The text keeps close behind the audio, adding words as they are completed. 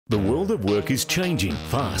The world of work is changing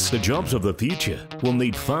fast. The jobs of the future will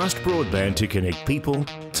need fast broadband to connect people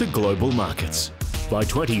to global markets. By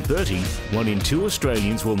 2030, 1 in 2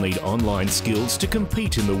 Australians will need online skills to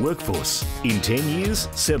compete in the workforce. In 10 years,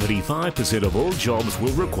 75% of all jobs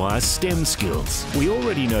will require STEM skills. We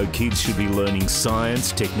already know kids should be learning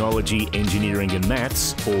science, technology, engineering and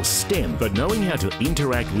maths, or STEM, but knowing how to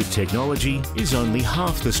interact with technology is only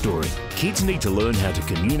half the story. Kids need to learn how to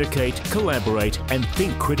communicate, collaborate and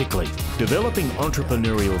think critically. Developing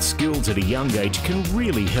entrepreneurial skills at a young age can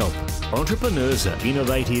really help. Entrepreneurs are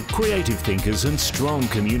innovative, creative thinkers and strong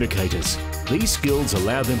communicators. These skills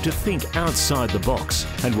allow them to think outside the box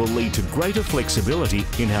and will lead to greater flexibility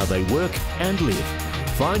in how they work and live.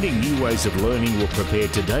 Finding new ways of learning will prepare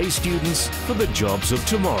today's students for the jobs of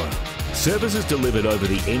tomorrow. Services delivered over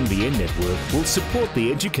the NBN network will support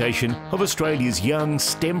the education of Australia's young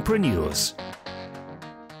STEMpreneurs.